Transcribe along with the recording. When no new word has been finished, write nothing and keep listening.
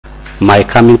my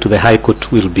coming to the High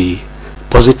Court will be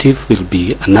positive, will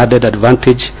be an added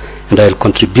advantage, and I will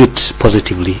contribute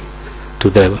positively to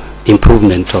the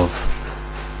improvement of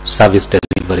service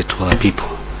delivery to our people.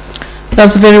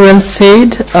 That's very well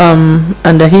said,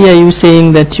 and I hear you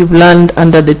saying that you've learned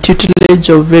under the tutelage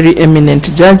of very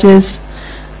eminent judges,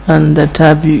 and that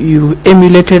you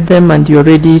emulated them and you're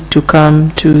ready to come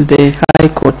to the High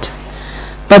Court.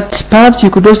 But perhaps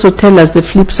you could also tell us the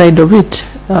flip side of it.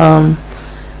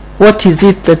 What is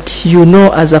it that you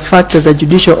know as a fact, as a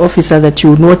judicial officer, that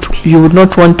you would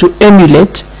not want to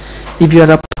emulate if you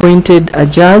are appointed a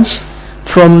judge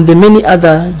from the many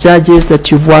other judges that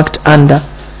you've worked under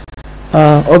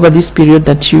over this period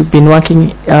that you've been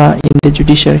working in the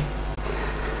judiciary?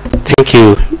 Thank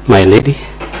you, my lady.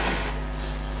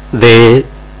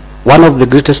 One of the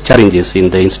greatest challenges in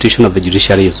the institution of the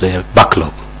judiciary is the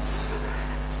backlog.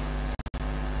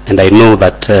 And I know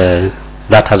that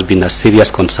that has been a serious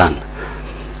concern.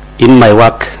 In my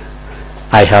work,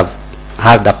 I have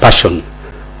had a passion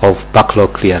of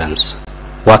backlog clearance,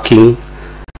 working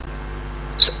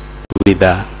with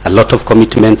a lot of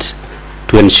commitment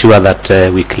to ensure that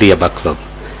we clear backlog.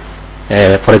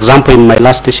 For example, in my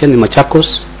last station in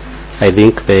Machakos, I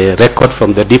think the record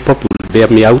from the depot will bear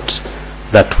me out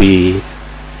that we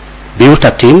built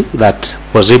a team that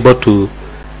was able to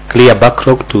clear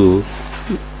backlog to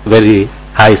very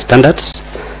high standards.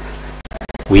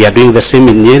 We are doing the same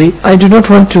in Nyeri. I do not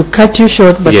want to cut you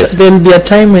short, but yes, there will be a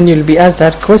time when you'll be asked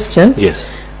that question. Yes.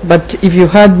 But if you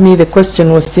heard me, the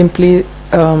question was simply,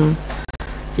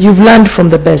 you've learned from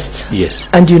the best. Yes.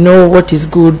 And you know what is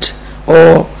good,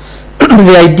 or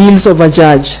the ideals of a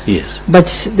judge. Yes. But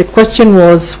the question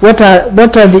was, what are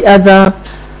the other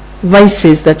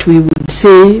vices that we would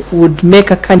say would make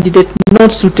a candidate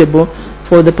not suitable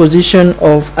for the position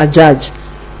of a judge?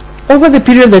 Over the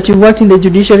period that you worked in the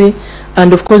judiciary,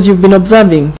 and of course you've been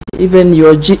observing even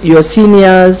your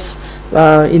seniors,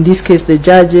 in this case the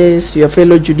judges, your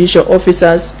fellow judicial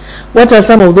officers, what are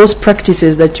some of those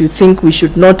practices that you think we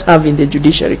should not have in the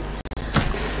judiciary?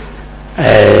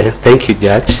 Thank you,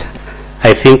 Judge.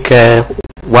 I think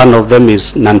one of them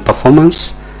is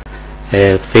non-performance,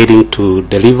 failing to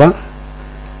deliver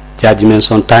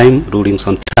judgments on time, rulings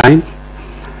on time.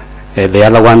 The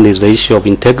other one is the issue of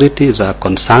integrity is a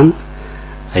concern.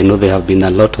 I know there have been a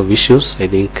lot of issues. I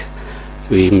think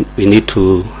we need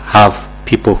to have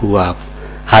people who have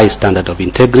high standard of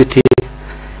integrity,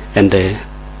 and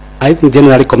I think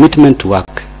generally commitment to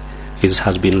work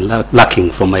has been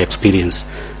lacking from my experience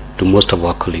to most of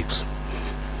our colleagues.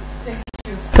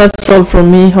 That's all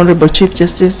from me, Honorable Chief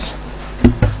Justice.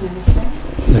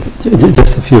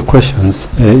 Just a few questions,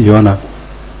 Your Honor.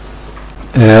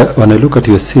 When I look at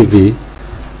your CV,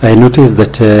 I noticed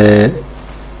that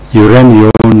you ran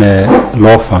your own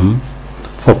law firm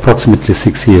for approximately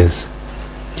 6 years.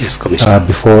 Yes, Commissioner.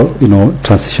 Before,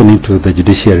 transitioning to the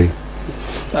judiciary.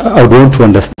 I would want to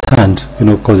understand,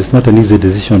 because it's not an easy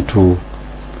decision to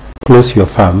close your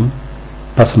firm,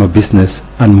 personal business,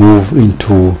 and move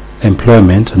into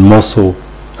employment, and more so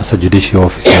as a judicial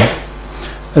officer.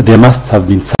 There must have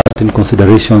been certain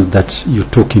considerations that you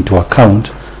took into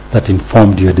account that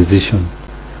informed your decision.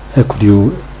 Could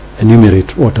you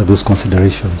enumerate what are those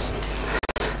considerations?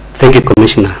 Thank you,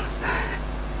 Commissioner.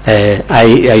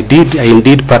 I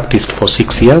indeed practiced for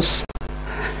 6 years,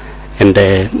 and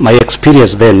my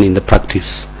experience then in the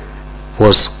practice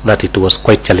was that it was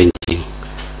quite challenging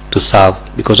to serve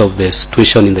because of the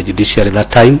situation in the judiciary at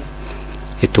that time.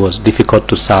 It was difficult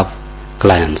to serve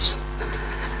clients,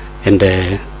 and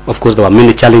of course there were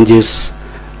many challenges.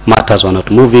 Matters were not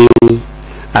moving.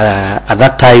 At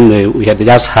that time we had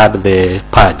just had the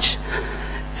purge,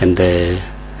 and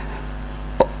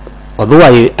although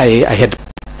I had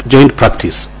joined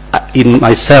practice, in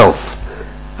myself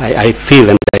I feel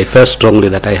and I felt strongly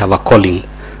that I have a calling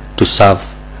to serve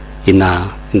in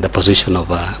the position of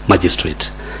a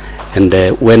magistrate. And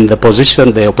when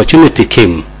the opportunity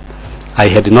came, I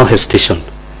had no hesitation.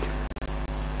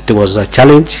 It was a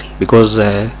challenge because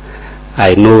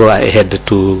I know I had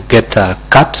to get a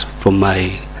cut from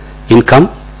my income,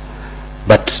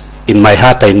 but in my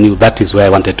heart I knew that is where I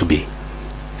wanted to be,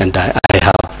 and I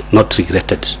have not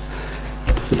regretted.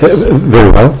 Yes.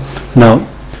 Very well. Now,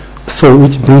 so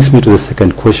which brings me to the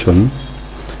second question.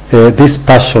 This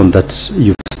passion that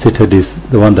you've stated is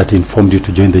the one that informed you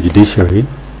to join the judiciary.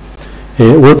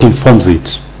 What informs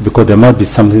it? Because there must be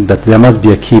something that there must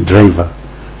be a key driver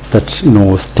that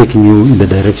was taking you in the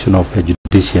direction of a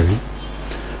judiciary.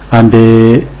 And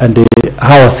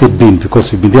how has it been?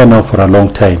 Because you've been there now for a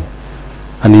long time.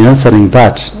 And in answering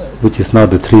that, which is now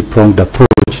the three-pronged approach,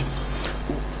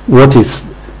 what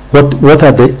is What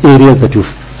are the areas that you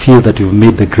feel that you've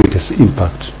made the greatest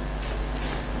impact?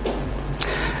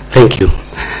 Thank you,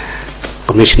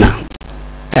 Commissioner.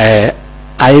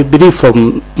 I believe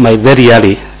from my very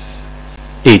early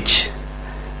age,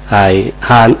 I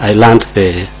learned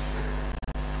the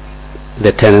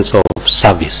tenets of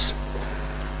service,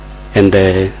 and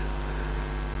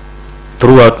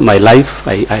throughout my life,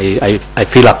 I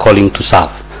feel a calling to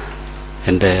serve.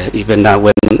 And even now,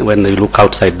 when I look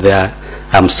outside there,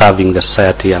 I'm serving the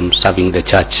society, I'm serving the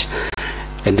church,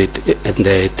 and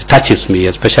it touches me,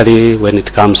 especially when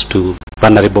it comes to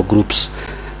vulnerable groups.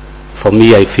 For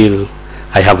me, I feel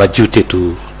I have a duty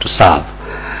to serve.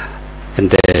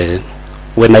 And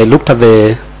when I looked at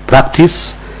the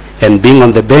practice and being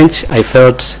on the bench, I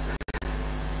felt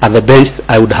at the bench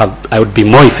I would be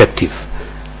more effective.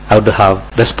 I would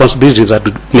have responsibilities that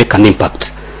would make an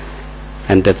impact.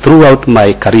 And throughout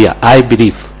my career, I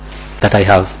believe that I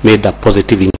have made a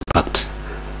positive impact.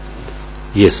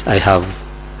 Yes, I have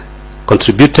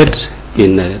contributed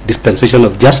in dispensation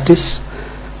of justice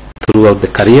throughout the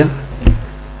career,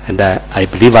 and I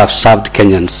believe I've served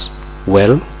Kenyans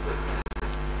well,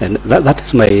 and that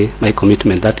is my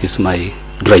commitment, that is my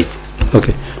drive.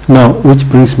 Okay, now which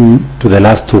brings me to the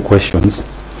last two questions.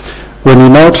 When you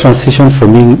now transition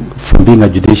from being a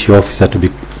judicial officer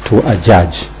to a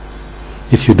judge,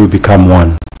 if you do become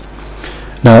one,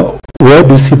 now where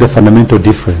do you see the fundamental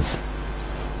difference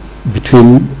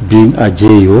between being a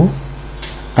JO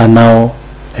and now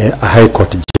a High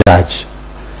Court judge?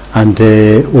 And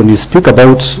when you speak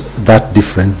about that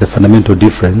difference, the fundamental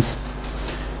difference,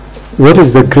 what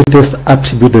is the greatest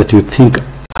attribute that you think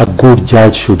a good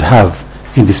judge should have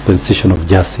in dispensation of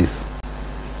justice?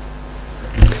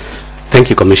 Thank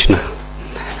you, Commissioner.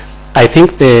 I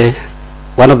think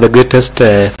one of the greatest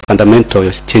fundamental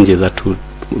changes that will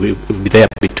be there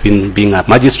between being a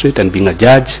magistrate and being a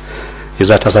judge is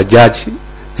that as a judge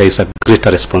there is a greater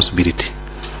responsibility.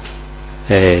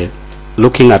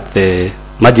 Looking at the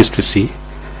magistracy,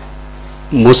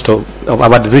 most of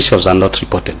our decisions are not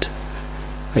reported.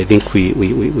 I think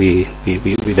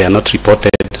they are not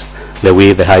reported the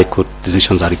way the High Court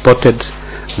decisions are reported.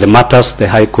 The matters the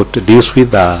High Court deals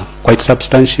with are quite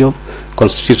substantial,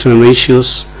 constitutional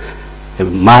issues,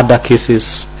 murder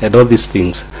cases, and all these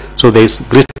things. So there is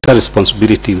greater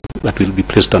responsibility that will be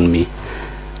placed on me.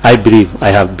 I believe I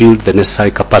have built the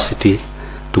necessary capacity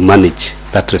to manage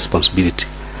that responsibility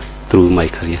through my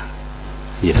career.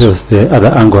 Yes. That was the other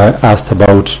angle I asked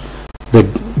about, the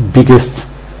biggest,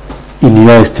 in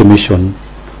your estimation,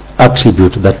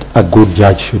 attribute that a good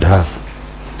judge should have.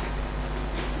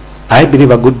 I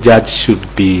believe a good judge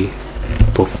should be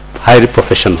highly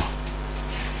professional,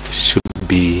 should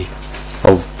be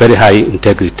of very high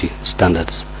integrity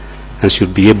standards, and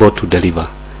should be able to deliver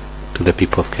to the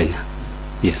people of Kenya.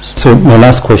 Yes. So my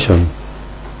last question,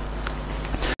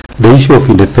 the issue of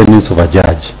independence of a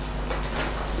judge,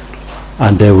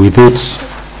 and with it,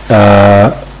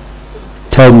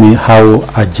 tell me how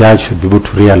a judge should be able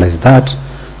to realize that,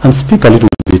 and speak a little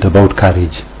bit about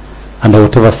courage under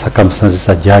whatever circumstances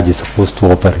a judge is supposed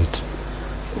to operate.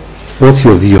 What's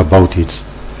your view about it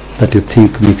that you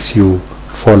think makes you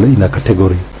fall in a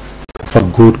category of a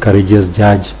good, courageous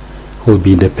judge who will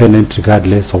be independent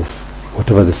regardless of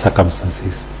whatever the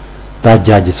circumstances that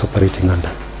judge is operating under?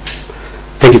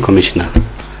 Thank you, Commissioner.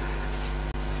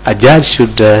 A judge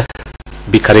should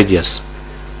be courageous,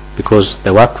 because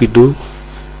the work we do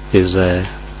is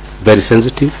very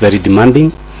sensitive, very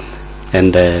demanding,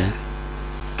 and a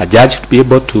judge should be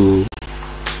able to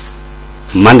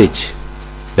manage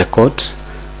the court,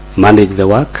 manage the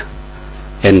work,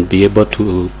 and be able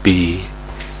to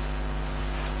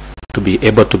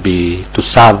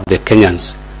serve the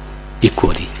Kenyans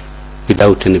equally,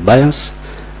 without any bias,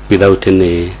 without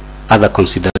any other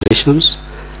considerations,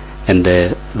 and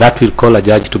that will call a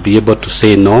judge to be able to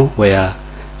say no where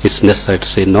it's necessary to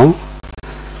say no.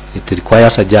 It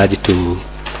requires a judge to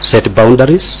set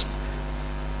boundaries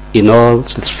in all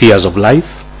spheres of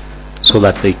life so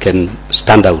that they can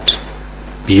stand out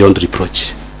beyond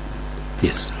reproach.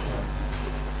 Yes.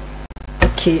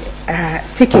 Okay,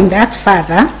 taking that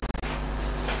further,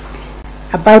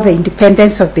 about the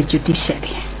independence of the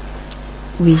judiciary,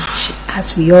 which,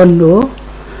 as we all know,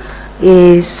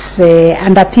 is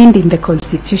underpinned in the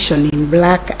Constitution in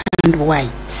black and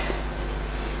white.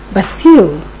 But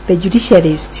still, the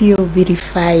judiciary is still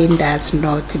verified as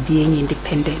not being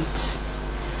independent.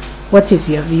 What is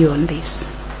your view on this?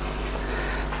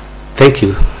 Thank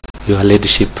you, Your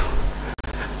Ladyship.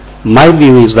 My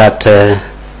view is that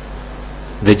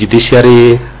the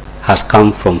judiciary has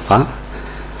come from far.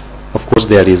 Of course,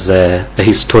 there is a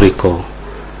historical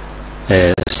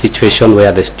situation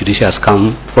where the judiciary has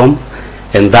come from,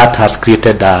 and that has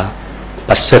created a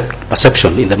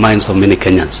perception in the minds of many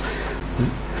Kenyans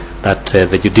that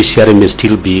the judiciary may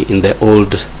still be in the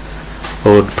old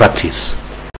practice.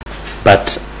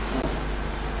 But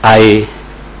I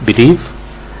believe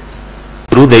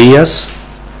through the years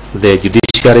the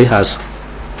judiciary has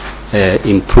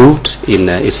improved in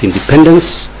its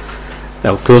independence,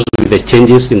 of course with the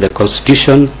changes in the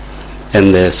constitution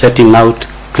and setting out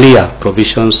clear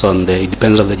provisions on the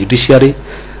independence of the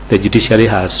judiciary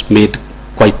has made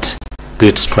quite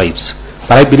great strides.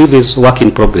 But I believe it's work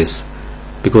in progress,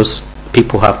 because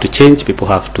people have to change, people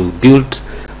have to build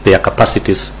their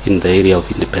capacities in the area of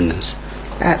independence.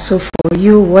 So for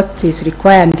you, what is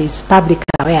required is public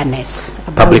awareness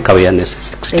about Public awareness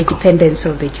is the critical. independence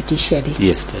of the judiciary.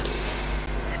 Yes, Judge.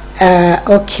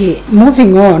 Okay,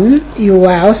 moving on, you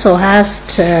were also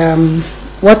asked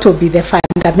what will be the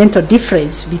fundamental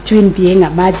difference between being a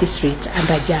magistrate and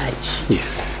a judge.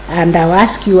 Yes. And I'll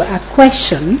ask you a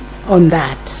question on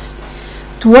that.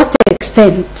 To what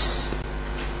extent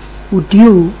would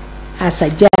you, as a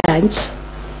judge,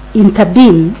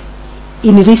 intervene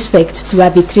in respect to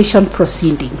arbitration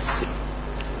proceedings?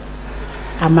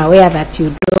 I'm aware that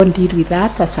you don't deal with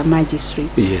that as a magistrate.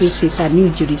 Yes. This is a new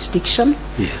jurisdiction,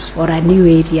 Yes. or a new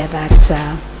area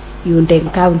that you would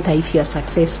encounter if you are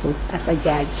successful as a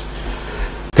judge.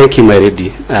 Thank you, my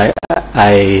lady.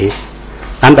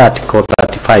 Under Article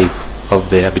 35 of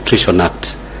the Arbitration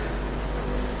Act,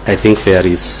 I think there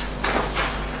is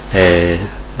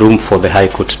room for the High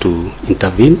Court to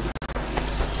intervene.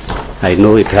 I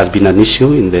know it has been an issue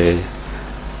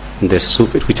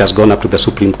which has gone up to the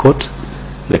Supreme Court,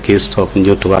 the case of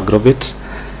Nyoto Aggravate,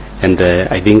 and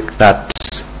I think that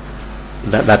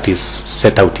is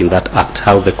set out in that act,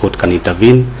 how the court can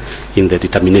intervene in the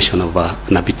determination of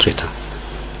an arbitrator.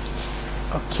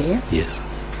 Okay. Yes.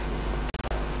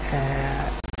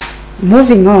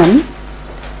 Moving on,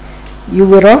 you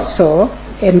will also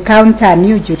encounter a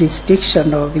new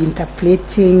jurisdiction of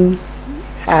interpreting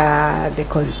the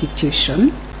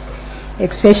Constitution,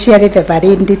 especially the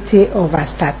validity of a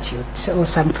statute or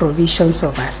some provisions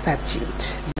of a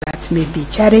statute that may be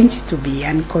challenged to be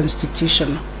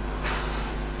unconstitutional.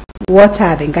 What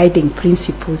are the guiding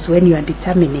principles when you are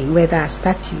determining whether a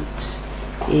statute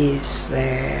is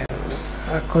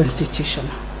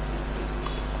constitutional?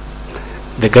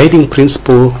 The guiding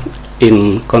principle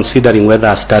in considering whether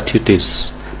a statute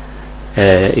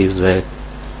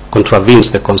contravenes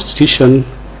the Constitution,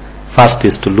 first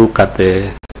is to look at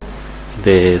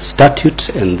the statute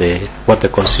and what the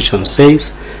Constitution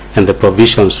says and the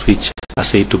provisions which are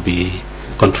said to be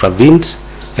contravened,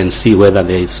 and see whether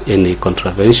there is any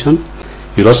contravention.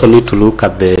 You also need to look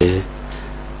at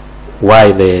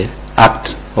why the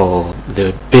act, or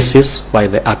the basis why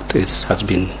the act has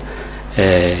been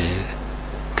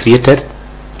created,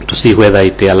 to see whether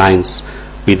it aligns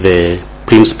with the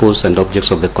principles and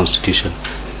objects of the Constitution.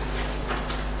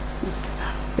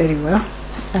 Very well.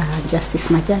 Justice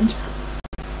Majanja.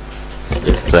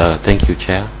 Yes, thank you,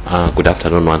 Chair. Good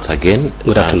afternoon once again.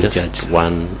 Good afternoon, just Judge.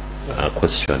 one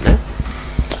question.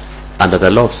 Under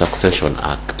the Law of Succession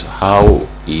Act, how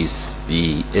is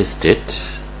the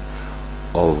estate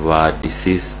of a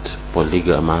deceased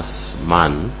polygamous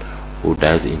man who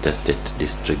dies intestate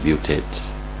distributed?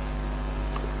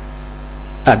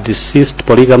 A deceased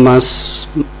polygamous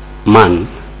man,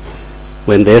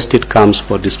 when the estate comes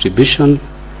for distribution,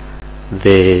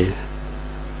 the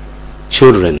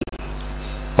children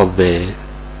of the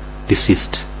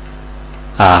deceased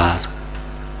are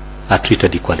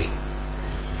treated equally.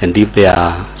 And if there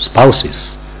are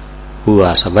spouses who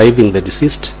are surviving the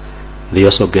deceased, they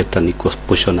also get an equal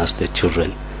portion as the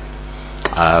children.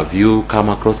 Have you come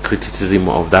across criticism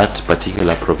of that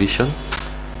particular provision?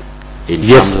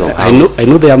 Yes, I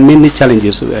know there are many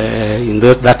challenges in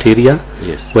that area.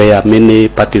 Yes. Where many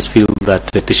parties feel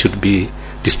that it should be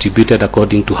distributed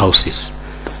according to houses.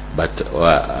 But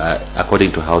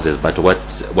according to houses, but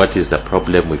what is the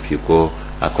problem if you go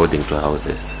according to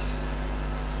houses?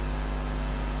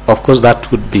 Of course, that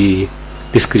would be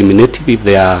discriminative. If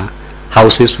there are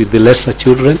houses with the lesser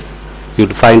children,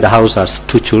 you'd find a house has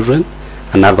 2 children,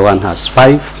 another one has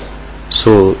 5.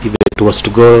 So if it was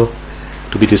to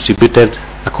be distributed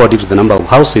according to the number of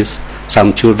houses,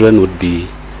 some children would be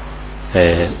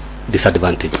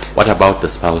disadvantaged. What about the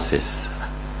spouses?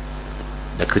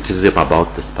 The criticism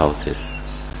about the spouses,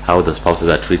 how the spouses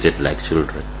are treated like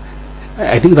children.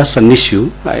 I think that's an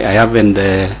issue. I haven't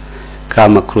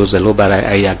come across the law, but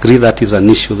I agree that is an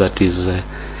issue that is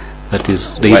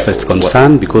raised as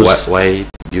concern, because why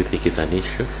do you think it's an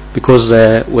issue? Because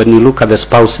when you look at the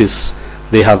spouses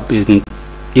they have been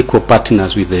equal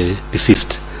partners with the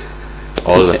deceased.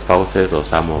 All the spouses or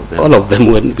some of them? All of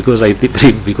them, because I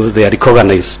believe because they are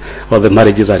recognized, all the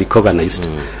marriages are recognized.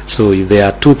 So if there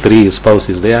are 2, 3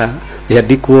 spouses, they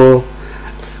had equal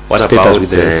What status about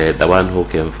with the one who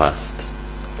came first?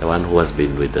 The one who has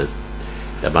been with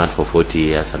the man for 40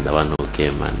 years and the one who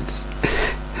came, and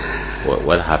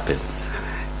what happens?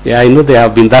 Yeah, I know there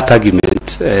have been that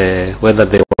argument, whether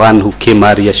the one who came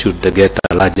earlier should get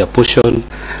a larger portion,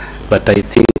 but I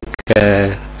think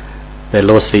the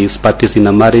law says parties in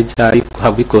a marriage are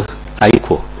equal.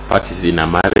 Parties in a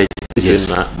marriage between Yes.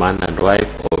 man and wife,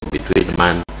 or between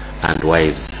man and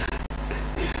wives?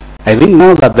 I think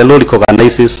now that the law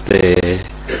recognizes the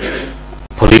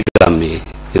polygamy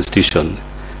institution,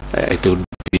 it would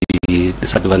be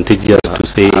disadvantageous to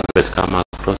say. Have you come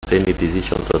across any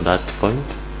decisions on that point?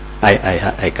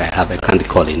 I can't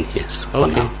call in, yes. for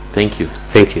Okay, now. thank you.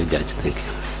 Thank you, Judge. Thank you.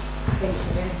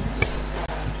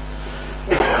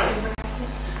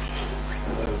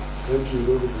 Thank you,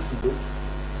 Lord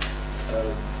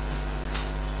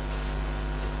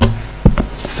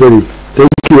Sorry, thank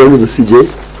you, Honorable CJ.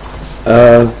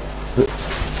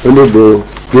 Honorable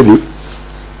Gedi,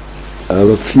 I have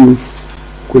a few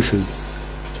questions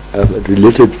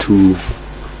related to.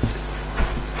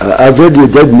 I've read your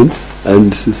judgments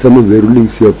and some of the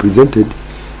rulings you have presented,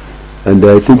 and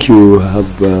I think you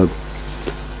have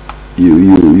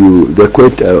they're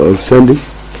quite outstanding,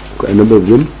 a number of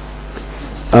them.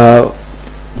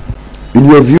 In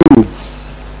your view,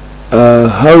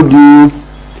 how do you,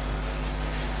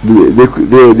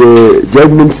 the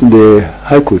judgments in the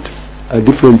High Court are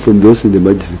different from those in the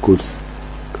magistrate courts?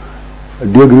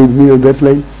 Do you agree with me on that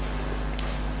line?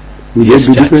 Will Yes,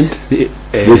 they be Judge. different?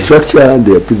 The structure and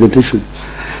the presentation.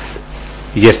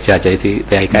 Yes, Judge. I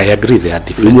think I agree they are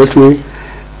different. In what way?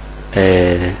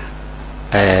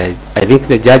 I think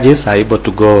the judges are able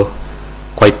to go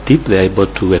quite deep. They are able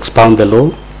to expound the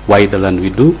law wider than we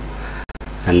do,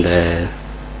 and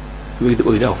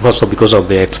also because of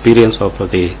their experience,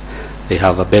 they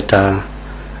have a better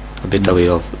way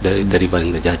of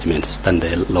delivering the judgments than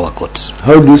the lower courts.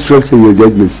 How do you structure your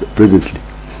judgments presently?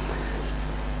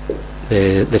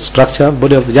 The structure,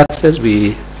 body of justice,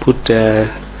 we put the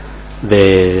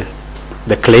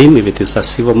claim, if it is a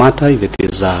civil matter, if it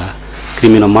is a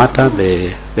criminal matter,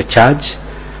 the charge,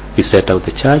 we set out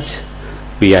the charge,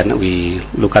 we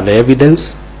look at the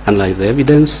evidence, analyze the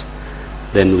evidence,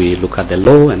 then we look at the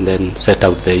law and then set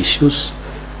out the issues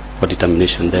for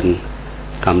determination, then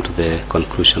come to the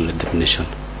conclusion, the determination.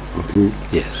 Okay.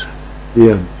 Yes.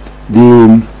 Yeah.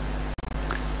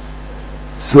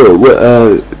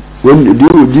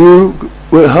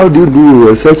 How do you do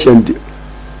research, and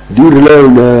do you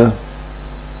rely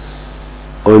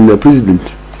on the president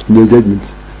in your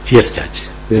judgments? Yes, Judge.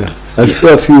 Yeah. I Yes.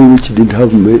 saw a few which didn't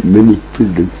have many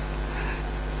presidents,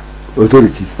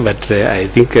 authorities. But I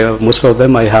think most of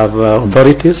them I have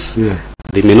authorities. Yeah.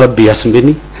 They may not be as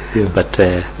many, Yeah. but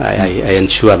I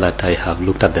ensure that I have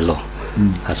looked at the law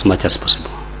as much as possible.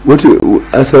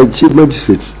 As a chief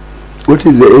magistrate, what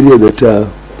is the area that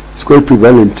is quite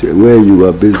prevalent where you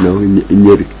are based now in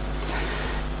Nyeri?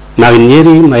 Now in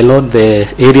Nyeri, my lord, the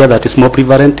area that is more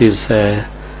prevalent is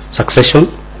succession.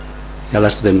 Yeah,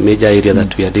 that's the major area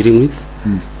that we are dealing with.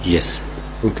 Yes.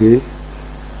 Okay.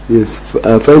 Yes.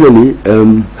 Finally,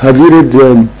 have you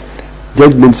read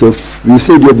judgments of? You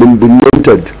said you have been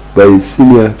mentored by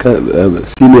senior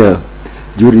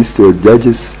jurists or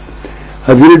judges.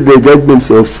 Have you read the judgments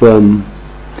of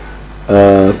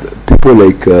people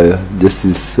like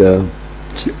Justice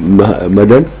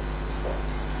Madan?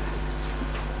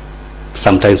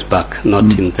 Sometimes back, not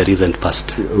in the recent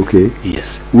past. Okay.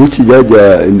 Yes. Which judge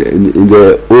in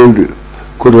the old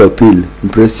Court of Appeal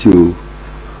impressed you?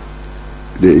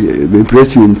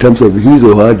 Impressed you in terms of his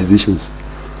or her decisions?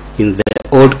 In the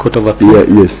old Court of Appeal?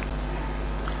 Yeah. Yes.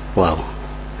 Wow.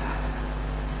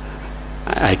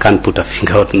 I can't put a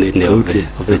finger on any of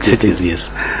the judges, yes.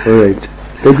 All right.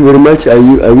 Thank you very much.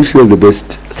 I wish you all the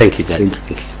best. Thank you, Judge. Thank you.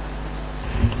 Thank you.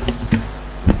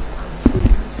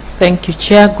 Thank you,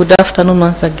 Chair. Good afternoon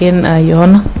once again, Your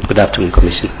Honor. Good afternoon,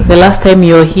 Commissioner. The last time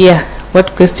you were here,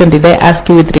 what question did I ask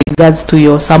you with regards to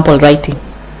your sample writing?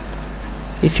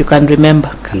 If you can remember.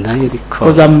 Can I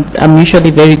recall? Because I'm usually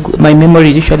very good, my memory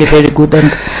is usually very good,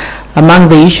 and among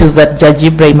the issues that Judge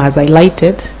Ibrahim has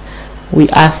highlighted,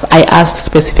 I asked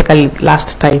specifically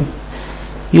last time,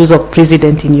 use of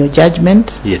precedent in your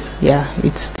judgment. Yes. Yeah,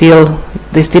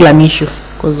 there's still an issue,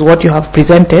 because what you have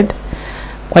presented,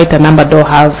 quite a number do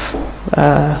have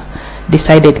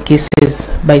decided cases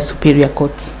by superior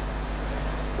courts.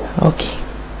 Okay.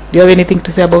 Do you have anything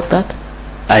to say about that?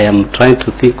 I am trying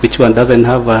to think which one doesn't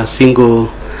have a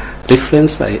single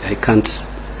reference. I can't.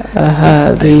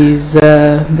 There's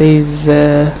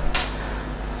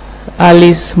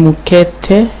Alice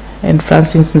Mukete and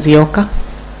Francis Nzioka.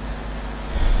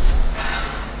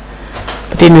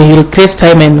 But anyway, he'll create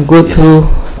time and go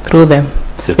through them.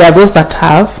 Sure. There are those that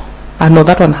have. I know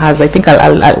that one has. I think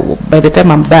I'll by the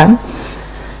time I'm done,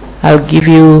 I'll give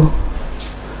you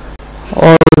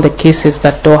all the cases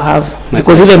that don't have.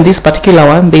 Because even this particular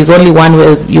one, there's only one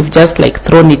where you've just like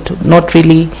thrown it, not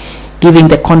really giving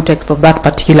the context of that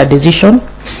particular decision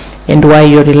and why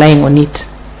you're relying on it.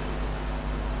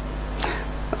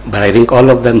 But I think all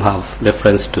of them have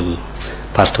reference to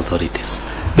past authorities.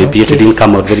 Maybe it didn't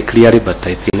come out very clearly, but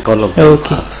I think all of them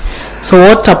have. So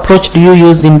what approach do you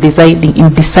use in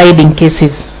deciding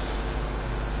cases?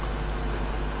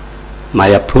 My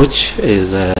approach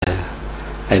is, I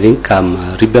think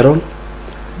I'm liberal,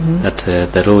 that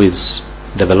the law is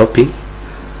developing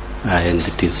and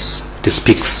it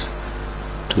speaks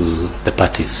to the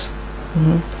parties.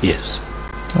 Yes.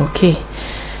 Okay.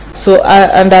 So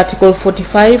under Article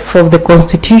 45 of the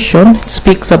Constitution it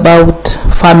speaks about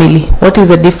family. What is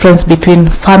the difference between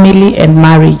family and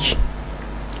marriage?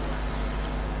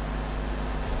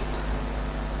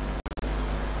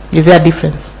 Is there a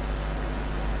difference?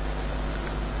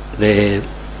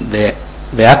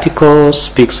 The article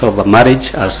speaks of a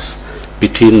marriage as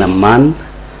between a man,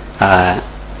 a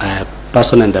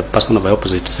person and a person of the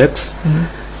opposite sex,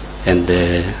 and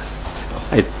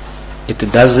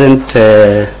it doesn't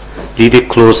really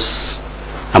close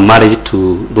a marriage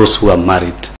to those who are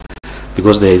married,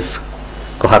 because there is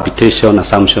cohabitation,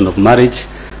 assumption of marriage.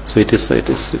 So it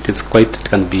is quite, it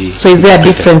can be. So is there a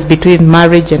difference between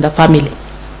marriage and a family?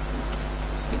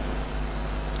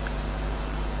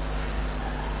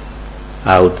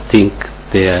 I would think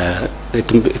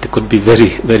it could be very,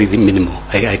 very minimal.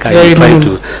 I can't try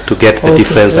to get the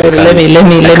difference. Let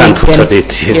me put on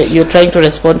it. Yes. You're trying to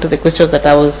respond to the questions that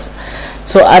I was.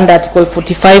 So under Article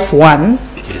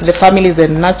 45(1), the family is the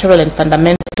natural and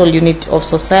fundamental unit of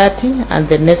society and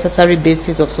the necessary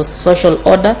basis of social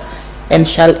order, and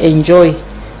shall enjoy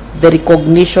the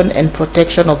recognition and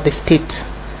protection of the state.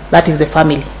 That is the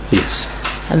family. Yes.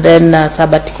 And then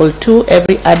sub-article 2,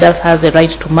 every adult has the right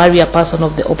to marry a person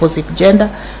of the opposite gender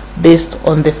based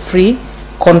on the free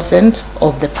consent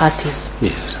of the parties.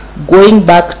 Yes. Going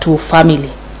back to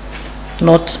family,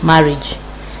 not marriage,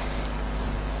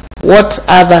 what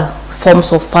other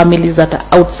forms of families that are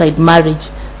outside marriage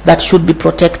that should be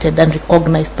protected and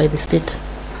recognized by the state?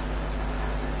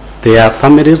 There are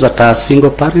families that are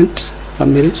single parent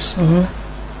families.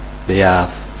 There are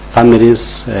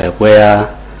families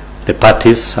where the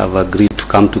parties have agreed to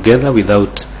come together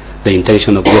without the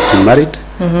intention of getting married.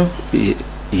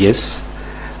 Yes.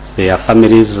 There are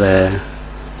families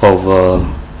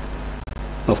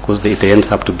of course they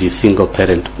ends up to be single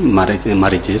parent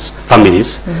marriages,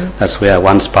 families. That's where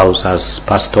one spouse has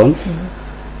passed on.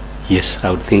 Yes, I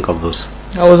would think of those.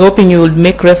 I was hoping you would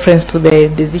make reference to the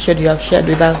decision you have shared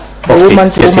with us, the woman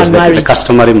to woman marriage. The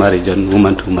customary marriage and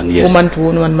woman to woman, yes. Woman to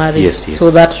woman marriage. Yes.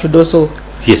 So that should also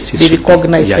be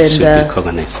recognized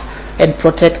and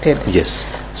protected. Yes.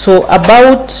 So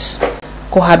about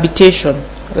cohabitation,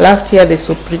 last year the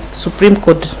Supreme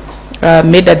Court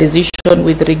made a decision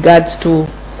with regards to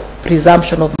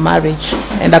presumption of marriage,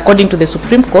 and according to the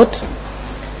Supreme Court,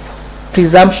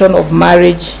 presumption of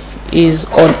marriage is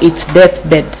on its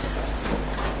deathbed.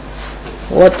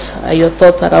 What are your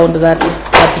thoughts around that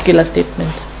particular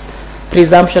statement?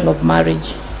 Presumption of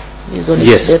marriage is on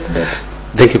its deathbed.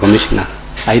 Thank you, Commissioner.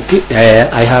 I think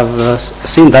I have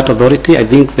seen that authority. I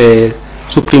think the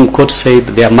Supreme Court said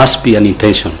there must be an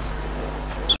intention,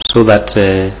 so that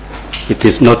it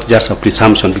is not just a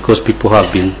presumption because people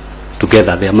have been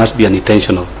together. There must be an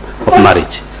intention of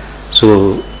marriage.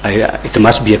 So it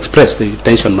must be expressed. The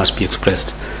intention must be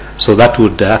expressed. So that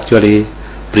would actually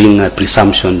bring a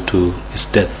presumption to its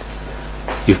death,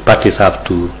 if parties have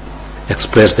to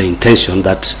express the intention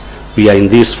that we are in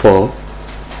this for.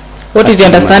 What is your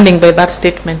understanding by that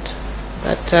statement,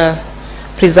 that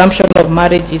presumption of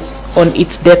marriage is on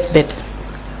its deathbed?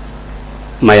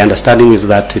 My understanding is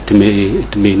that it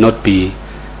may not be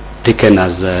taken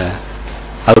as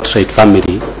outright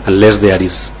family unless there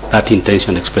is that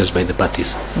intention expressed by the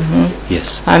parties.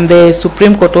 Yes. And the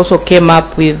Supreme Court also came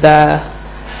up with a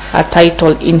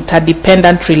title,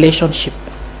 interdependent relationship.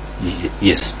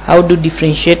 Yes. How do you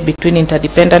differentiate between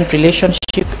interdependent relationship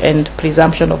and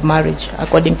presumption of marriage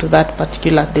according to that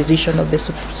particular decision of the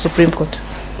Supreme Court?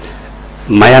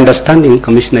 My understanding,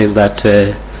 Commissioner, is that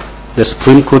the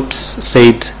Supreme Court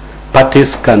said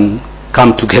parties can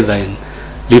come together and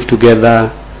live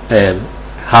together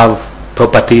have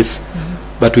properties,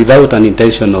 but without an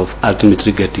intention of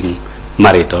ultimately getting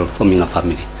married or forming a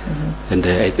family. And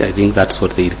I think that's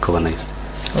what they recognized.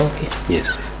 Okay.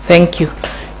 Yes. Thank you.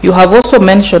 You have also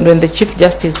mentioned, when the Chief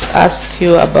Justice asked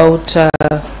you about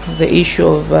the issue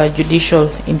of judicial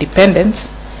independence,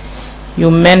 you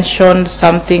mentioned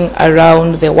something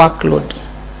around the workload,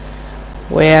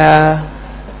 where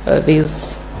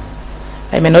there's,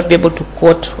 I may not be able to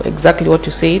quote exactly what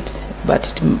you said,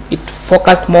 but it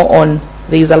focused more on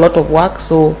there is a lot of work,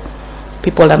 so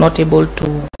people are not able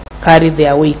to carry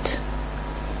their weight.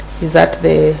 Is that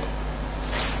the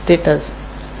status?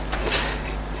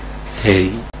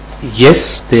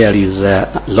 Yes, there is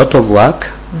a lot of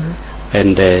work,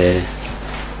 and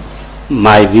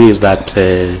my view is that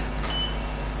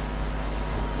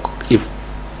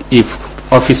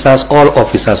if officers, all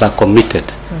officers are committed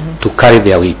to carry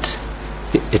their weight,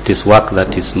 it is work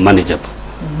that is manageable.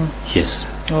 Yes.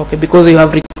 Okay, because you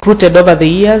have recruited over the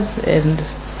years, and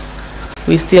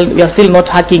we are still not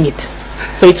hacking it.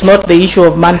 So it's not the issue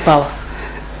of manpower.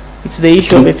 It's the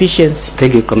issue of efficiency.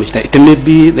 Thank you, Commissioner. It may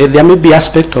be, there may be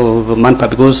aspect of manpower,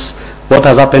 because what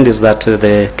has happened is that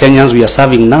the Kenyans we are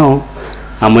serving now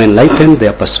are more enlightened. They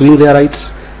are pursuing their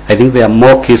rights. I think there are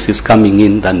more cases coming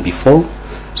in than before.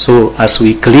 So as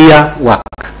we clear work,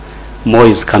 more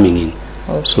is coming in.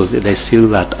 Okay. So there's still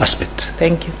that aspect.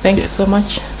 Thank you. Thank you Yes. so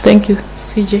much. Thank you,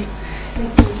 CJ.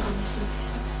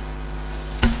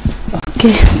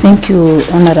 Okay, thank you,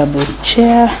 Honorable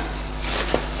Chair,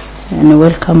 and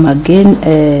welcome again,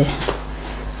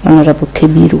 Honorable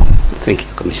Kibiru. Thank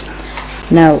you, Commissioner.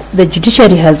 Now, the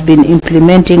judiciary has been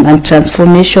implementing a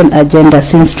transformation agenda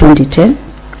since 2010.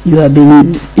 You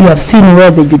have seen where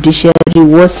the judiciary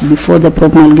was before the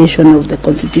promulgation of the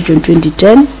Constitution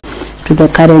 2010 to the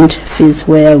current phase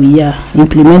where we are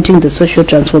implementing the social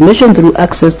transformation through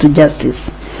access to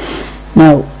justice.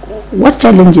 Now, what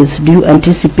challenges do you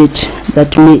anticipate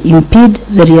that may impede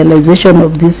the realization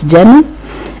of this journey,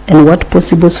 and what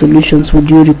possible solutions would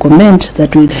you recommend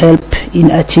that will help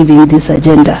in achieving this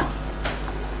agenda?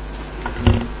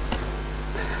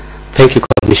 Thank you,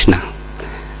 Commissioner.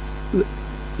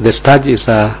 The START is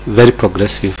a very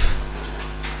progressive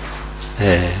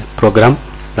program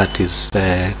that is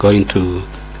going to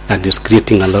and is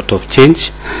creating a lot of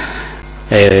change.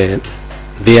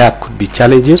 There could be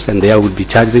challenges, and there would be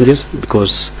challenges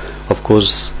because, of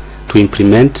course, to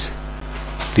implement,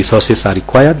 resources are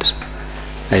required.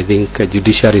 I think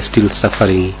judiciary is still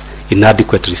suffering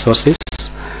inadequate resources,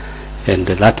 and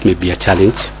that may be a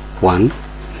challenge, one.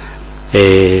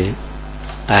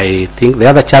 I think the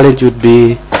other challenge would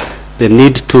be the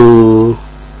need to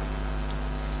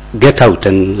get out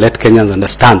and let Kenyans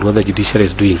understand what the judiciary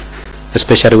is doing,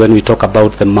 especially when we talk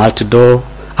about the multi-door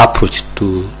approach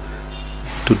to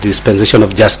dispensation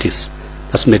of justice.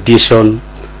 That's mediation,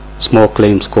 small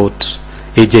claims court,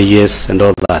 AJAABU, and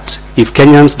all that. If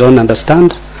Kenyans don't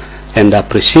understand and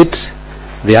appreciate,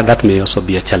 that may also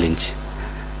be a challenge.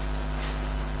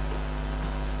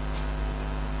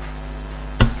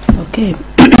 Okay.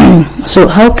 So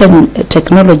how can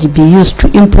technology be used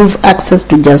to improve access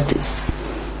to justice?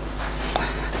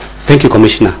 Thank you,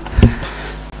 Commissioner.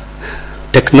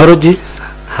 Technology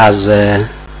has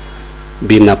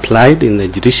been applied in the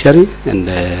judiciary, and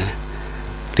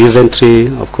recently,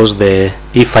 of course, the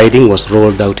e-filing was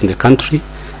rolled out in the country.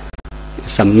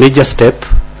 It's a major step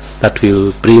that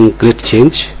will bring great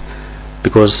change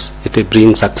because it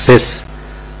brings access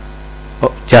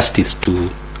of justice to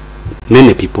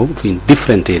many people in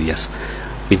different areas.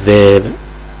 With the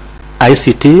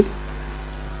ICT,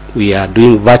 we are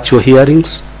doing virtual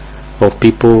hearings of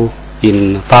people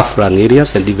in far-flung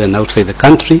areas and even outside the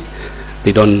country.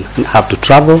 They don't have to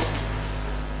travel.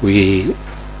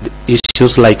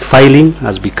 Issues like filing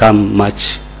has become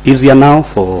much easier now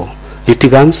for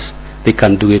litigants. They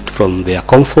can do it from their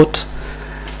comfort,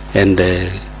 and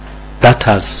that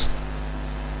has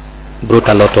brought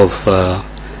a lot of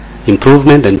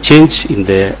improvement and change in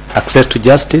the access to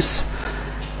justice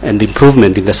and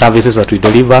improvement in the services that we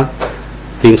deliver.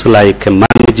 Things like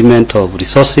management of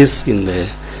resources in the,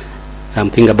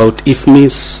 I'm thinking about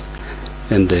IFMIS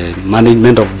and the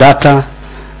management of data.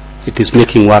 It is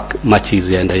making work much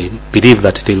easier, and I believe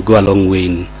that it will go a long way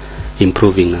in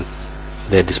improving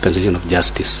the dispensation of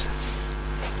justice.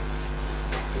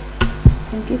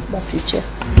 Thank you. Back to you, Chair.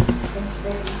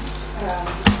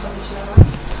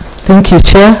 Thank you,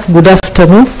 Chair. Good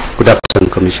afternoon. Good afternoon,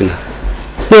 Commissioner.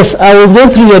 Yes, I was going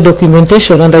through your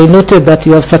documentation, and I noted that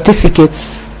you have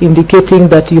certificates indicating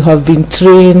that you have been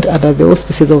trained under the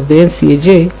auspices of the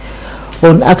NCAJ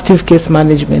on active case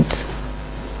management.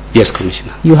 Yes,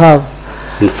 Commissioner. You have.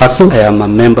 In fact, I am a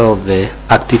member of the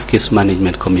Active Case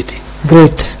Management Committee.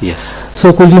 Great. Yes.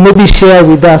 So could you maybe share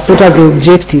with us what are the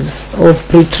objectives of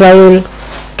pre-trial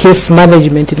case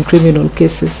management in criminal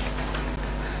cases?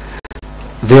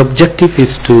 The objective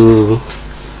is to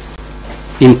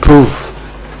improve.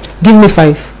 Give me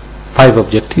 5. 5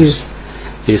 objectives.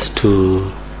 Yes. Is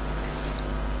to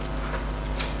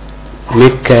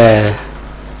make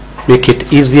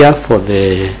it easier for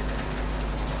the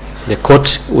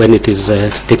court when it is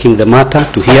taking the matter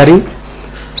to hearing,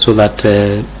 so that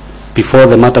before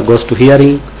the matter goes to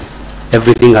hearing,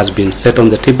 everything has been set on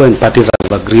the table and parties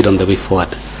have agreed on the way forward.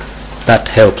 That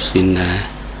helps in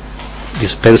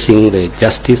dispensing the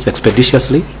justice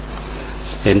expeditiously,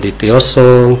 and it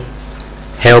also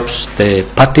helps the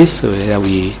parties where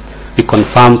we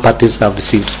confirm parties have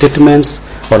received statements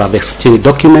or have exchanged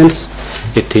documents.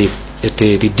 It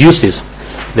reduces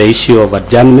the issue of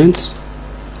adjournments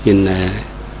in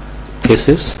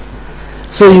cases.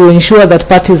 So you ensure that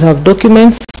parties have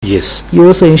documents? Yes. You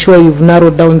also ensure you've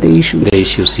narrowed down the issues? The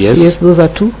issues, yes. Yes, those are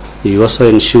 2. You also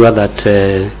ensure that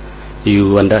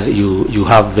you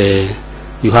have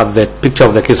the picture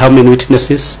of the case. How many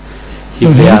witnesses?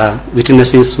 If there are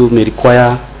witnesses who may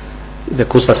require the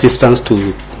court's assistance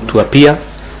to appear,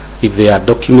 if there are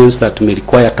documents that may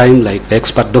require time, like the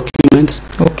expert documents,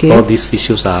 all these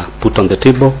issues are put on the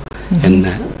table, and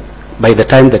by the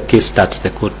time the case starts, the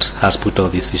court has put all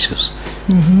these issues.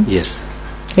 Yes.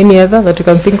 Any other that you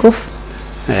can think of?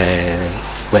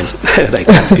 Well, I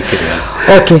can't pick it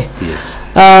up. Okay. Yes.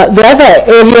 The other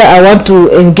area I want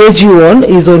to engage you on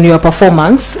is on your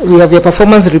performance. We have your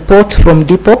performance report from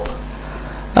DPOP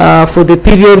for the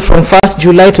period from 1st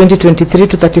July 2023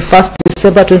 to 31st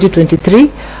December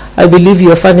 2023. I believe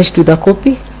you are furnished with a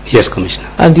copy? Yes, Commissioner.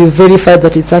 And you verified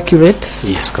that it's accurate?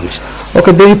 Yes, Commissioner.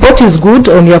 Okay, the report is good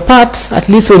on your part, at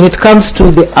least when it comes to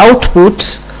the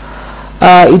output.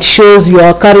 It shows you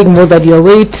are carrying more than your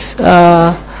weight.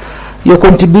 Your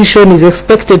contribution is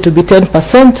expected to be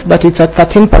 10%, but it's at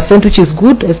 13%, which is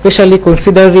good, especially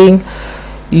considering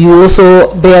you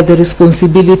also bear the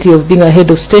responsibility of being a head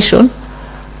of station,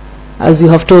 as you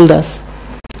have told us.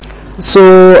 So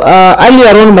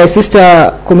earlier on, my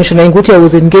sister, Commissioner Ngutia,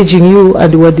 was engaging you,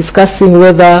 and we were discussing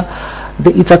whether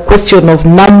it's a question of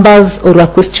numbers or a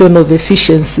question of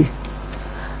efficiency.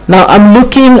 Now, I'm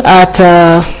looking at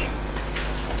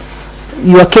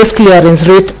your case clearance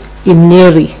rate in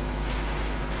Nyeri.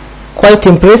 Quite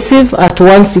impressive at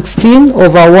 116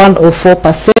 over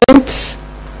 104%.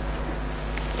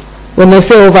 When I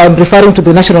say over, I'm referring to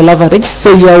the national average.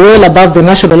 So you are well above the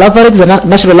national average. The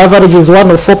national average is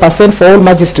 104% for all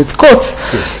magistrates' courts.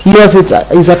 Yours is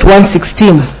at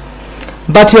 116.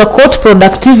 But your court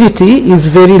productivity is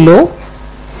very low.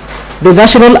 The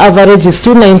national average is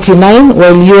 299,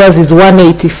 while yours is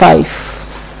 185.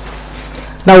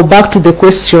 Now back to the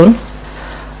question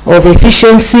of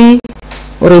efficiency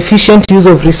or efficient use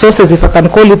of resources, if I can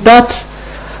call it that,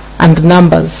 and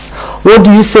numbers. What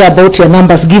do you say about your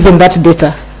numbers given that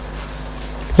data?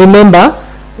 Remember,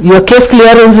 your case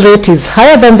clearance rate is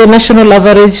higher than the national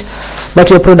average, but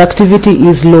your productivity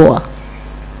is lower.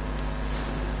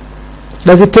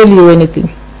 Does it tell you anything?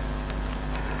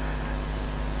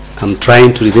 I'm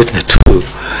trying to relate the two.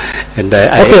 And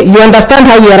okay, you understand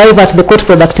how you arrive at the court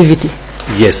productivity?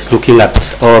 Yes, looking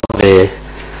at all the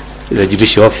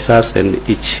judicial officers and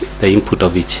the input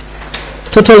of each.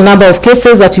 Total number of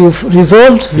cases that you've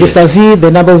resolved vis-a-vis the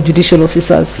number of judicial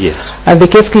officers. Yes. And the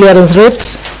case clearance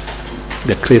rate?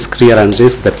 The case clearance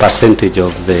is the percentage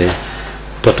of the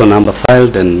total number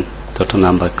filed and total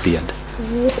number cleared.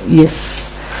 Yes.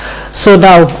 So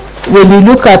now, when you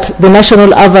look at the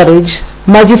national average,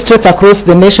 magistrates across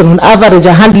the nation on average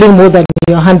are handling more than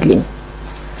you're handling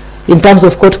in terms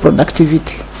of court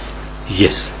productivity.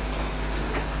 Yes.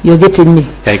 You're getting me?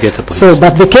 I get the point. So,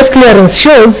 but the case clearance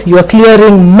shows you are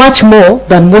clearing much more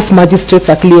than most magistrates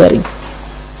are clearing.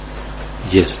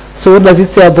 Yes. So what does it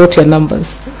say about your numbers?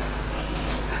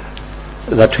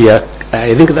 That we are,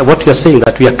 I think that what you are saying,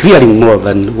 that we are clearing more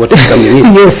than what is coming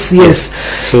in. Yes.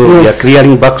 So we are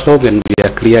clearing backlog and we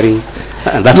are clearing,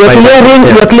 and that's why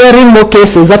you are clearing more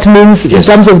cases. That means in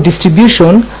terms of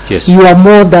distribution, you are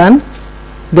more than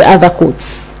the other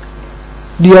courts.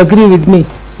 Do you agree with me?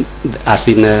 As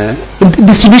in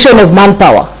distribution of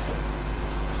manpower.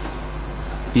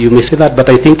 You may say that, but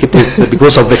I think it is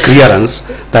because of the clearance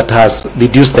that has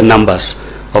reduced the numbers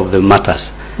of the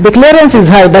matters. The clearance is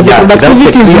high, but the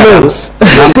productivity is low.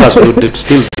 Numbers would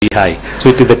still be high. So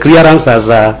it is the clearance has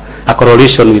a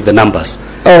correlation with the numbers.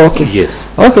 Oh, okay. Yes.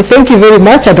 Okay, thank you very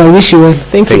much, and I wish you well.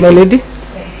 Thank you, my lady.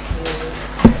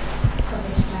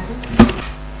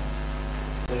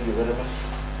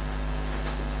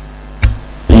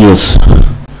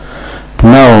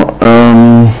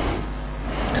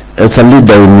 as a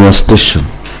leader in your station,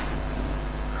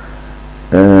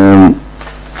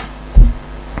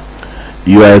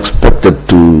 you are expected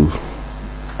to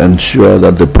ensure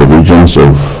that the provisions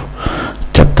of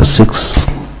Chapter 6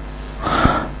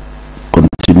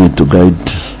 continue to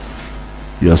guide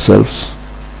yourselves.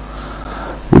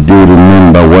 Would you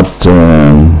remember what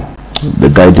the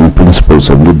guiding principles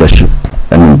of leadership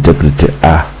and integrity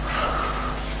are?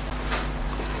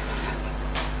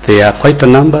 There are quite a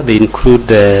number. They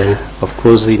include, of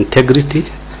course, integrity.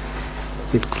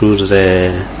 It includes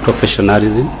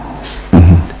professionalism.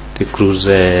 It includes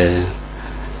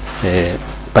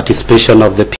participation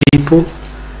of the people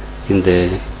in the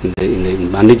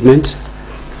management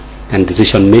and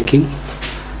decision making,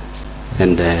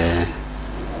 and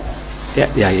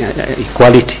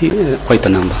equality. Quite a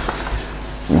number,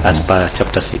 as per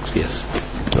Chapter 6. Yes.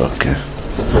 Okay.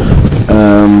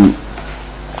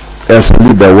 As a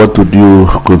leader, what would you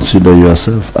consider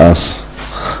yourself as?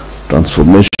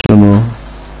 Transformational,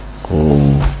 or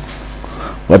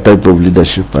what type of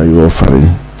leadership are you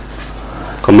offering?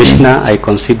 Commissioner, I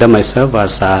consider myself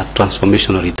as a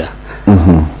transformational leader.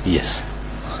 Yes.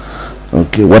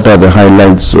 Okay. What are the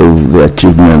highlights of the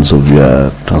achievements of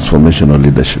your transformational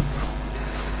leadership?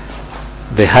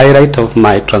 The highlight of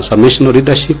my transformational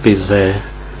leadership is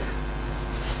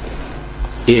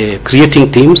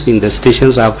creating teams in the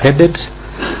stations I've headed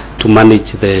to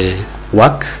manage the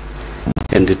work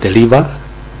and deliver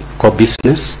core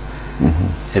business,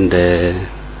 and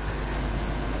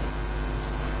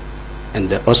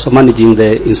also managing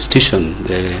the institution,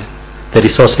 the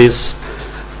resources,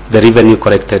 the revenue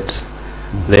collected,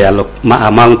 the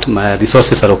amount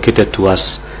resources allocated to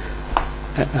us.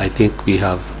 I think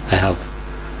I have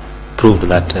proved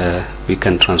that we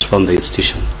can transform the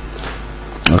institution.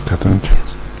 Okay, thank you.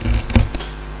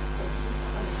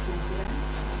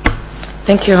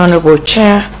 Thank you, Honorable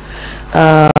Chair.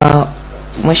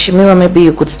 Mheshimiwa, maybe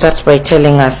you could start by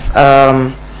telling us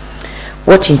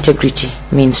what integrity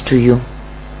means to you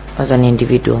as an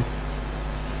individual.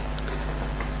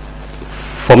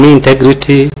 For me,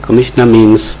 integrity, Commissioner,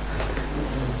 means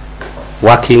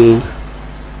working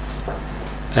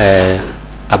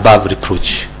above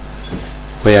reproach,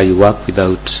 where you work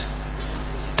without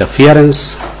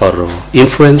interference or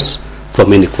influence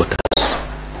from any quarters.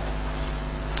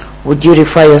 Would you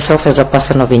refer yourself as a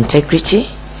person of integrity?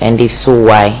 And if so,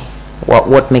 why?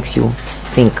 What makes you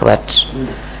think that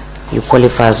you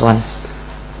qualify as one?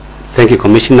 Thank you,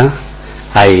 Commissioner.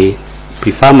 I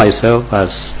prefer myself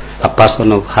as a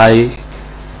person of high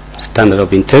standard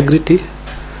of integrity,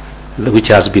 which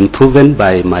has been proven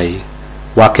by my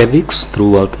work ethics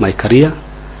throughout my career.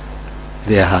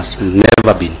 There has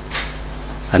never been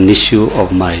an issue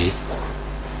of my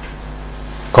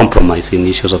compromise in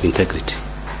issues of integrity.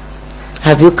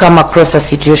 Have you come across a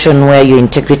situation where your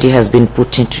integrity has been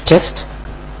put into test?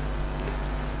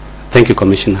 Thank you,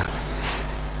 Commissioner.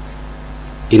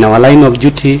 In our line of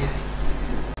duty,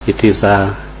 it's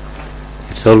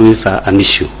always an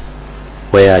issue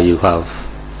where you have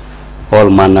all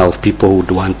manner of people who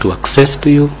would want to access to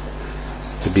you,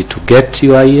 maybe to get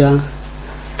your ear,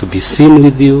 to be seen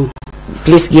with you.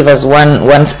 Please give us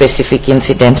one specific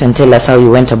incident and tell us how you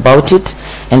went about it,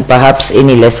 and perhaps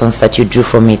any lessons that you drew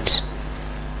from it.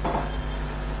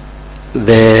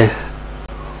 The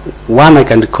one I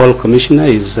can recall, Commissioner,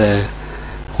 is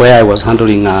where I was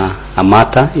handling a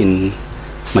matter in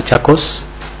Machakos,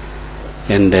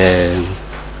 and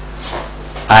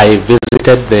I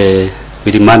visited the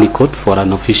Milimani court for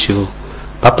an official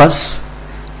purpose,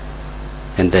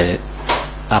 and a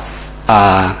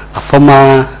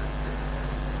former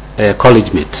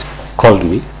college mate called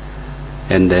me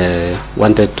and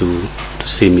wanted to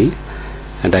see me,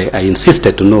 and I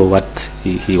insisted to know what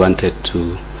he wanted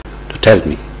to tell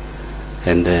me,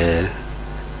 and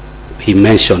he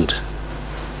mentioned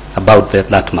about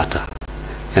that matter,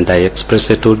 and I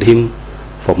expressly told him,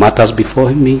 for matters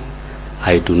before me,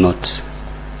 I do not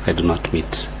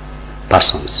meet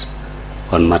persons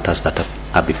on matters that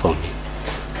are before me.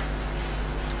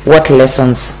 What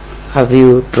lessons have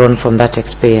you drawn from that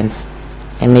experience,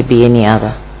 and maybe any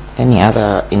other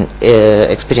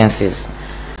experiences?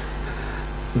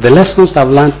 The lessons I've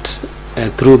learned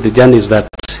through the journey is that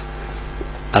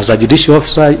as a judicial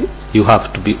officer, you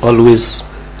have to be always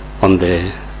on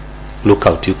the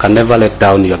lookout. You can never let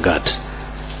down your guard.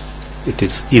 It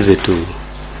is easy to,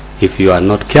 if you are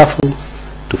not careful,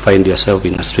 to find yourself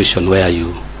in a situation where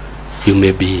you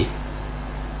may be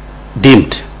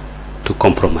deemed to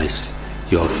compromise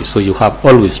your office. So you have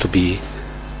always to be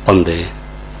on the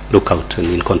lookout and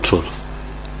in control.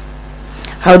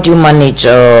 How do you manage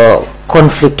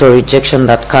conflict or rejection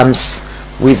that comes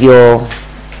with your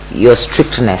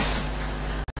strictness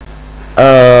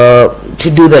to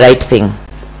do the right thing,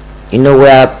 you know,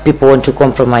 where people want to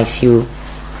compromise you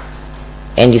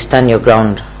and you stand your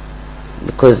ground,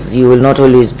 because you will not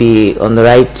always be in the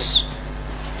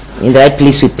right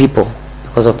place with people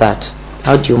because of that.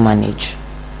 How do you manage?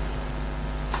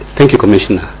 Thank you,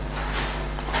 Commissioner.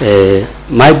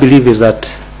 My belief is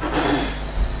that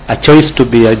a choice to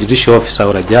be a judicial officer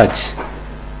or a judge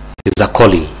is a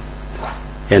calling,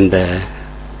 and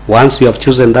once you have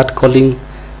chosen that calling,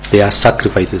 there are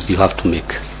sacrifices you have to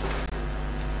make.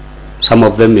 Some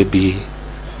of them may be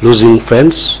losing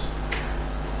friends,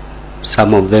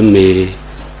 some of them may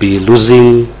be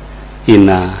losing in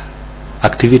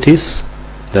activities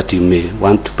that you may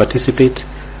want to participate.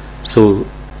 So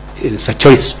it's a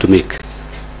choice to make.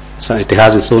 So it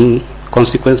has its own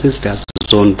consequences, it has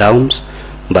its own downs,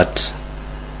 but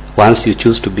once you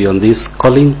choose to be on this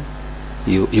calling,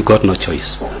 you got no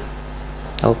choice.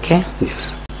 Okay.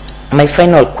 Yes. My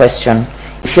final question: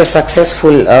 if you're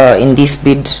successful in this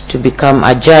bid to become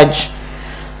a judge,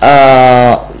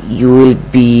 you will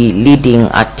be leading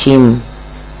a team,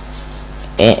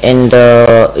 and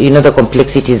you know the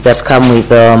complexities that come with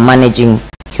managing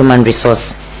human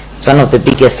resource. It's one of the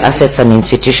biggest assets an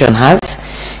institution has,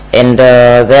 and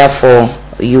therefore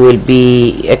you will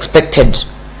be expected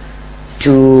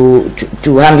to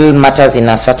handle matters in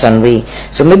a certain way.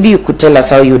 So maybe you could tell us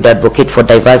how you would advocate for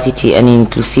diversity and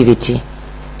inclusivity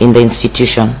in the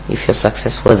institution if you're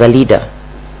successful as a leader.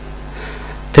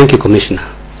 Thank you, Commissioner.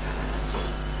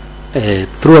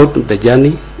 Throughout the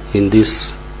journey in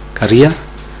this career,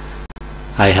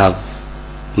 I have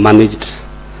managed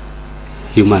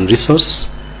human resource.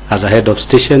 As a head of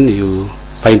station, you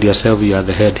find yourself, you are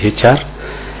the head HR,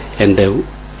 and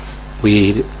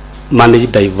we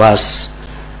manage diverse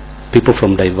people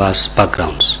from diverse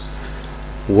backgrounds.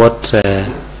 What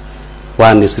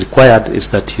one is required is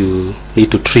that you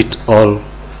need to treat all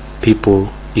people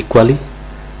equally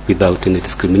without any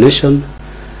discrimination.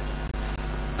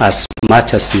 As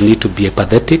much as you need to be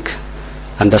empathetic,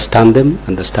 understand them,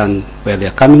 understand where they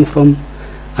are coming from,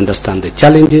 understand the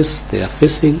challenges they are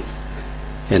facing,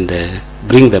 and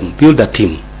bring them, build a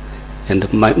team.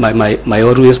 And my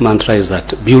always mantra is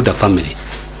that build a family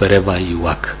wherever you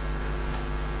work.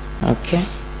 Okay.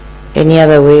 Any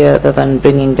other way other than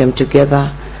bringing them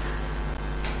together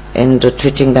and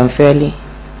treating them fairly?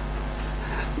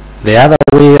 The other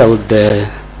way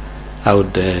I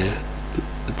would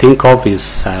think of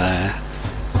is,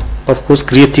 of course,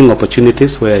 creating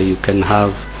opportunities where you can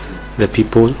have the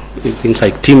people, things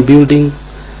like team building.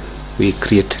 We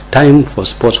create time for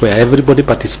sports where everybody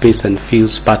participates and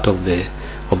feels part of the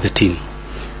team.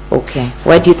 Okay.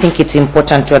 Why do you think it's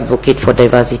important to advocate for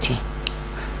diversity?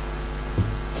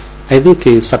 I think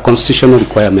it's a constitutional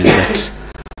requirement that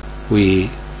we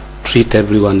treat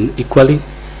everyone equally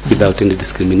without any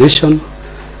discrimination,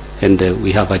 and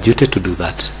we have a duty to do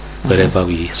that wherever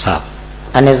we serve.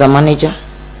 And as a manager?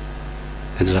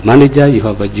 As a manager, you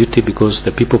have a duty because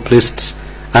the people placed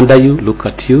under you look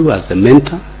at you as a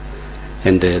mentor,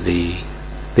 and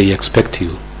they expect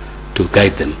you to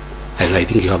guide them. And I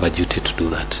think you have a duty to do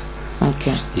that.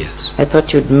 Okay. Yes. I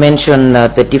thought you'd mention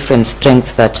the different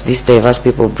strengths that these diverse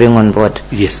people bring on board.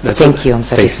 Yes. Thank you. I'm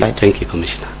satisfied. Thank you,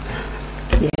 Commissioner.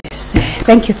 Yes,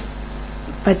 thank you.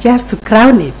 But just to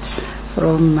crown it,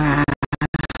 from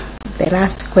the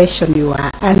last question you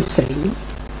were answering,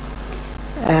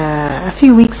 a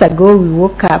few weeks ago we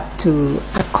woke up to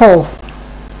a call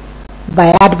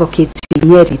by advocates in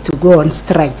Nyeri to go on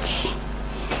strike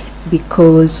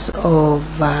because of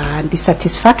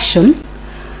dissatisfaction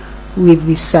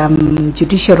with some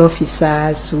judicial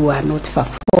officers who are not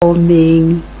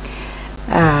performing.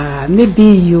 Maybe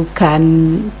you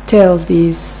can tell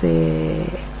this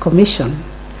commission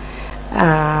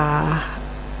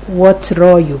what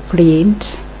role you played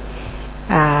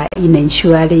in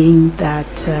ensuring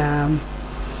that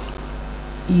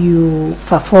you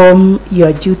perform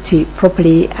your duty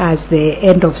properly as the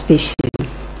end of station,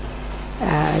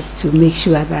 to make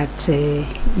sure that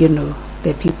you know,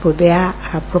 the people there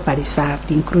are properly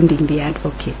served, including the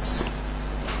advocates.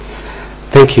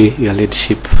 Thank you, Your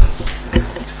Leadership.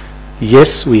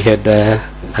 Yes, we had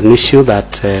an issue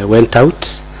that went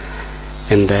out,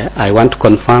 and I want to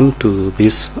confirm to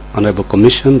this Honorable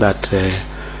Commission that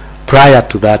prior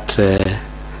to that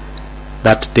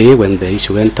that day when the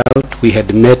issue went out, we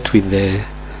had met with the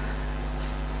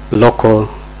local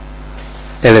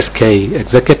LSK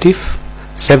executive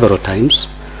several times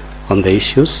on the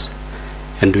issues,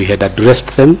 and we had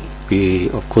addressed them.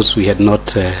 Of course, we had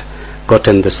not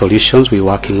gotten the solutions we were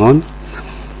working on.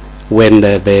 when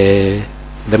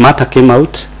the matter came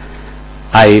out,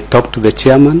 I talked to the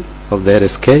chairman of the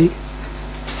RSK,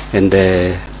 and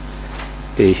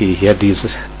he had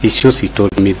his issues. He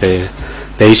told me the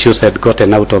issues had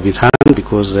gotten out of his hand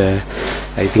because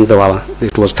I think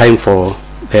it was time for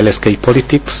the LSK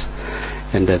politics,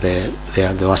 and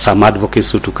there were some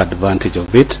advocates who took advantage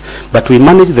of it. But we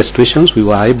managed the situations. We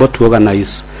were able to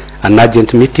organize an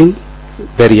urgent meeting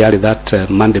very early that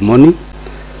Monday morning.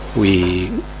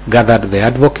 We gathered the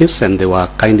advocates, and they were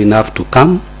kind enough to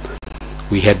come.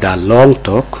 We had a long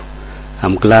talk.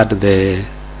 I'm glad the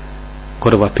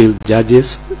Court of Appeal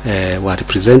judges were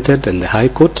represented in the High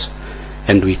Court,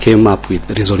 and we came up with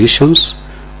resolutions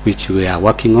which we are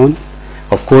working on.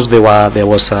 Of course, there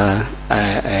was a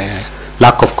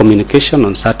lack of communication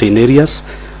on certain areas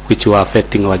which were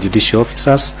affecting our judicial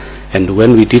officers, and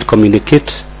when we did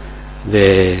communicate,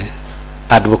 the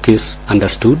advocates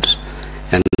understood,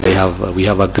 and we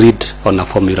have agreed on a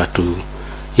formula to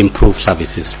improve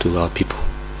services to our people.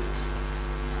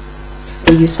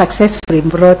 So you successfully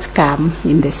brought calm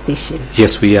in the station?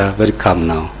 Yes, we are very calm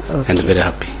now. Okay. And very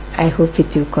happy. I hope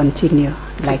it will continue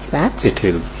like that. It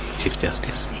will, Chief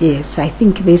Justice. Yes, I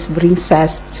think this brings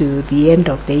us to the end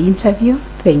of the interview.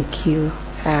 Thank you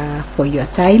for your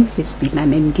time. It's been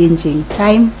an engaging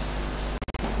time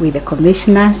with the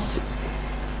commissioners.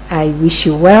 I wish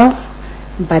you well,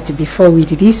 but before we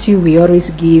release you, we always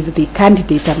give the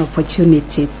candidate an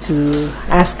opportunity to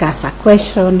ask us a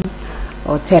question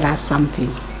or tell us something.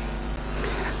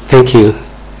 Thank you,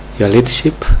 Your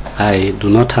Leadership. I do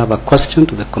not have a question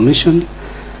to the Commission.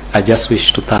 I just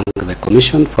wish to thank the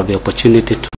Commission for the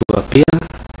opportunity to appear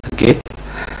again,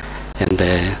 and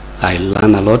I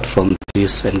learn a lot from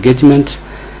this engagement,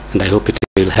 and I hope it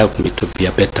will help me to be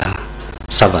a better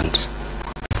servant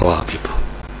for our people.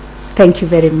 Thank you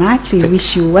very much. We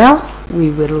wish you well.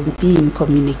 We will be in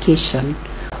communication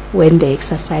when the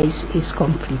exercise is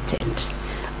completed.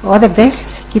 All the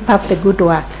best. Keep up the good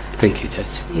work. Thank you,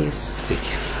 Judge. Yes. Thank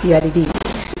you. You are released.